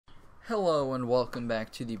Hello and welcome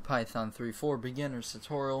back to the Python 3.4 beginners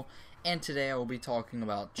tutorial, and today I will be talking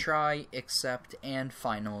about try, except, and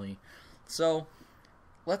finally. So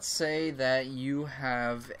let's say that you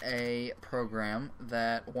have a program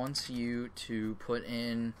that wants you to put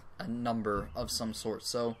in a number of some sort.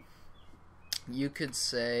 So you could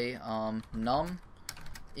say num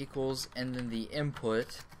equals and then the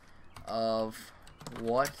input of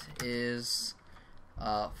what is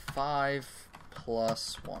 5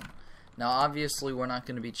 plus 1. Now obviously we're not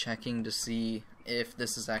going to be checking to see if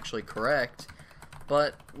this is actually correct,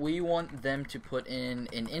 but we want them to put in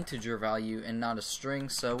an integer value and not a string,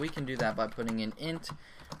 so we can do that by putting in int,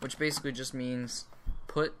 which basically just means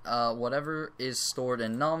put whatever is stored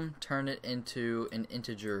in num, turn it into an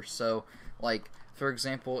integer. So like for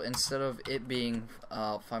example, instead of it being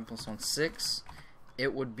 5 plus 1, 6,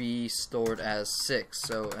 it would be stored as 6,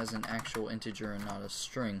 so as an actual integer and not a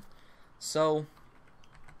string. So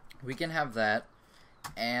we can have that,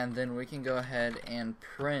 and then we can go ahead and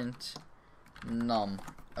print num.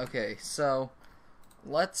 Okay, so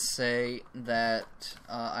let's say that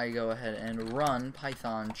I go ahead and run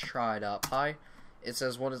python try.py. It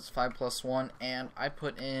says what is 5 plus 1, and I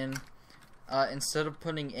put in instead of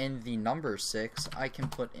putting in the number 6, I can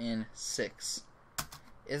put in 6.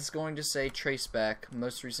 It's going to say traceback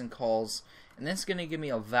most recent calls, and then it's going to give me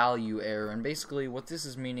a value error. And basically what this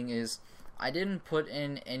is meaning is I didn't put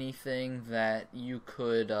in anything that you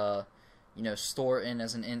could store in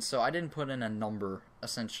as an int, so I didn't put in a number,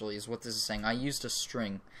 essentially is what this is saying. I used a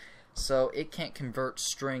string, so it can't convert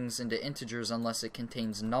strings into integers unless it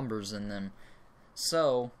contains numbers in them.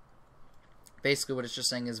 So basically what it's just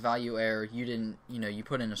saying is value error, you didn't, you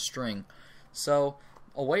put in a string. So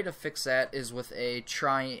a way to fix that is with a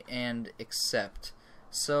try and except.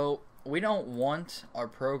 So we don't want our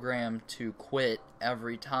program to quit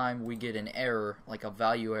every time we get an error, like a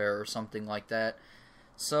value error or something like that.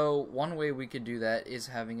 So one way we could do that is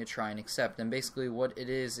having a try and except. And basically what it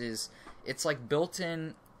is it's like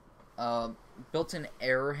built-in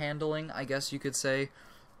error handling, I guess you could say.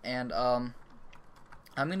 And I'm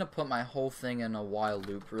gonna put my whole thing in a while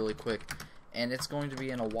loop really quick, and it's going to be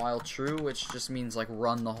in a while true, which just means like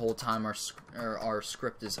run the whole time our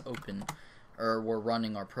script is open, or we're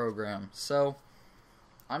running our program. So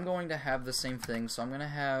I'm going to have the same thing. So I'm going to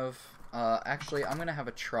have actually I'm going to have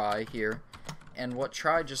a try here, and what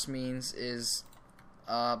try just means is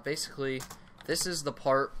basically this is the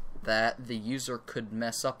part that the user could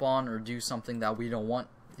mess up on or do something that we don't want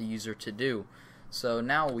the user to do. So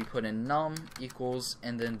now we put in num equals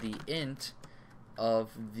and then the int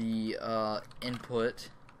of the input,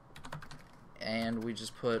 and we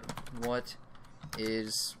just put what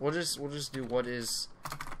is, we'll just do what is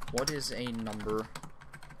a number,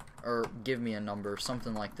 or give me a number,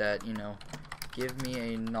 something like that, give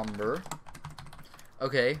me a number.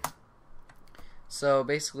 Okay, so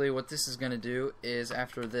basically what this is gonna do is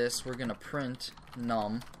after this we're gonna print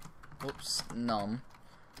num,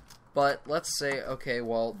 but let's say, okay,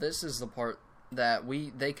 well this is the part that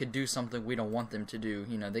they could do something we don't want them to do.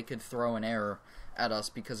 They could throw an error at us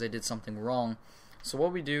because they did something wrong. So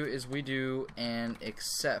what we do is we do an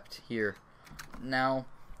except here. Now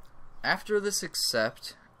after this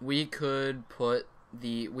except, we could put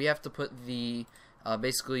we have to put the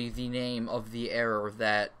basically the name of the error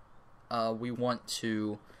that we want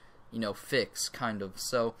to fix, kind of.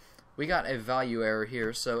 So we got a value error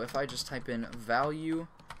here, so if I just type in value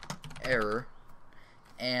error,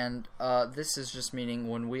 and this is just meaning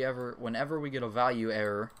whenever we get a value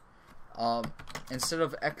error, instead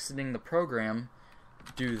of exiting the program,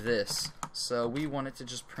 do this. So we want it to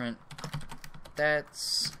just print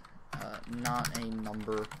that's not a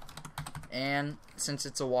number, and since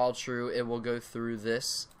it's a while true, it will go through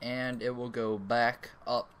this and it will go back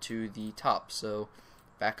up to the top, so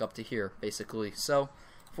back up to here basically. So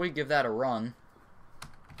if we give that a run,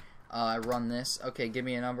 I run this. Okay, give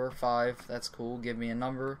me a number, 5, that's cool, give me a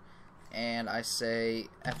number, and I say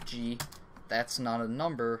FG, that's not a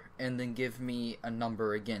number, and then give me a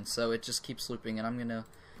number again. So it just keeps looping, and I'm gonna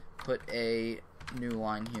put a new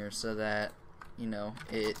line here so that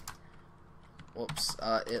it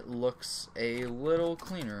it looks a little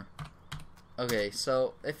cleaner. Okay,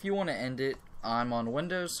 so if you want to end it, I'm on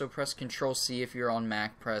Windows, so press Control C. If you're on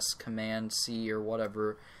Mac, press Command C or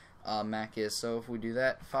whatever Mac is. So if we do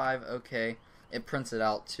that, 5, okay, it prints it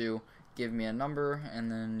out to give me a number,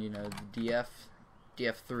 and then the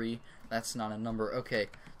df3, that's not a number. Okay,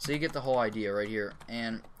 so you get the whole idea right here,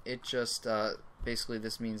 and it just basically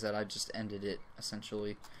this means that I just ended it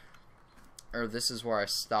essentially, or this is where I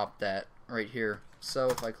stopped at right here. So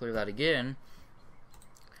if I clear that again,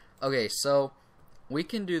 okay, so we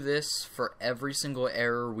can do this for every single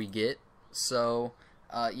error we get. So,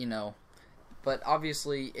 you know, but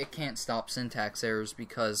obviously it can't stop syntax errors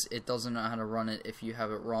because it doesn't know how to run it if you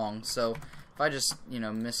have it wrong. So if I just, you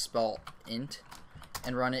know, misspell int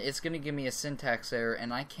and run it, it's going to give me a syntax error,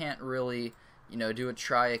 and I can't really, you know, do a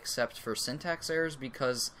try except for syntax errors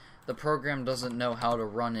because the program doesn't know how to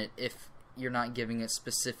run it if you're not giving it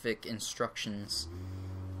specific instructions.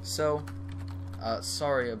 So,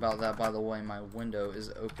 sorry about that, by the way, my window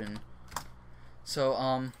is open. So,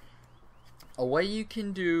 a way you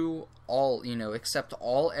can do all, you know, accept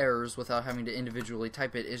all errors without having to individually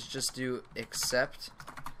type it is just do accept,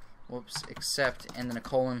 accept, and then a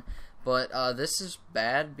colon. But this is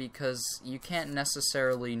bad because you can't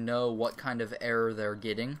necessarily know what kind of error they're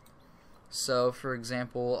getting. So, for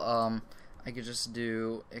example, I could just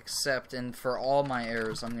do accept, and for all my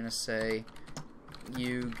errors, I'm going to say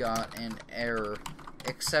you got an error.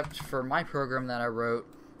 Except for my program that I wrote,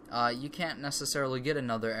 you can't necessarily get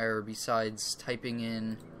another error besides typing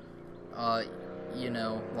in, you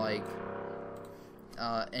know, like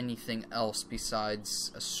anything else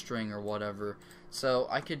besides a string or whatever. So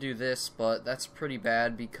I could do this, but that's pretty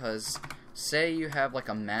bad because say you have like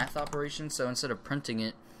a math operation, so instead of printing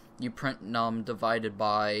it, you print num divided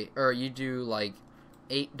by, or you do like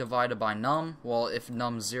 8 divided by num. Well, if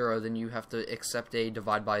num's 0, then you have to accept a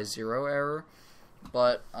divide by 0 error.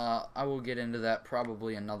 But I will get into that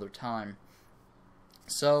probably another time.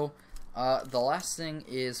 So the last thing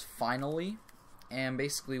is finally, and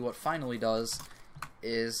basically what finally does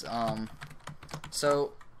is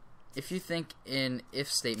so if you think in if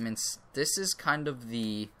statements, this is kind of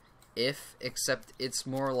the if, except it's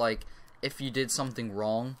more like if you did something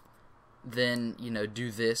wrong, then, you know,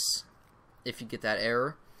 do this if you get that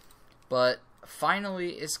error. But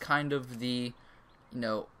finally is kind of the, you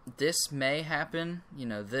know, this may happen, you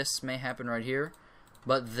know, this may happen right here,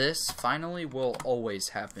 but this finally will always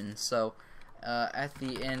happen. So at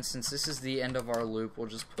the end, since this is the end of our loop, we'll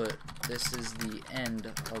just put this is the end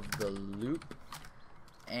of the loop,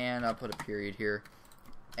 and I'll put a period here,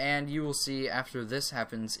 and you will see after this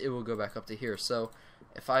happens it will go back up to here. So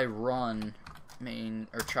if I run main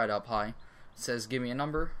or try.py, it says give me a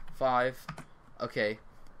number 5. Okay,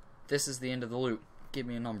 this is the end of the loop, give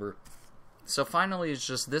me a number. So finally it's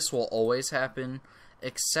just this will always happen,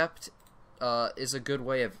 except is a good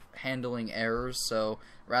way of handling errors. So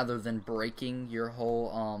rather than breaking your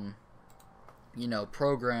whole you know,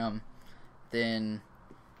 program, then,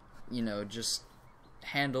 you know, just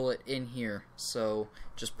handle it in here. So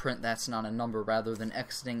just print that's not a number rather than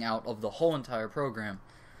exiting out of the whole entire program.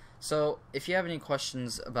 So if you have any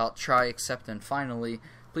questions about try, except, and finally,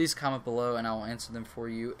 please comment below and I will answer them for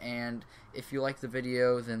you. And if you like the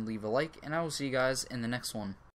video, then leave a like, and I will see you guys in the next one.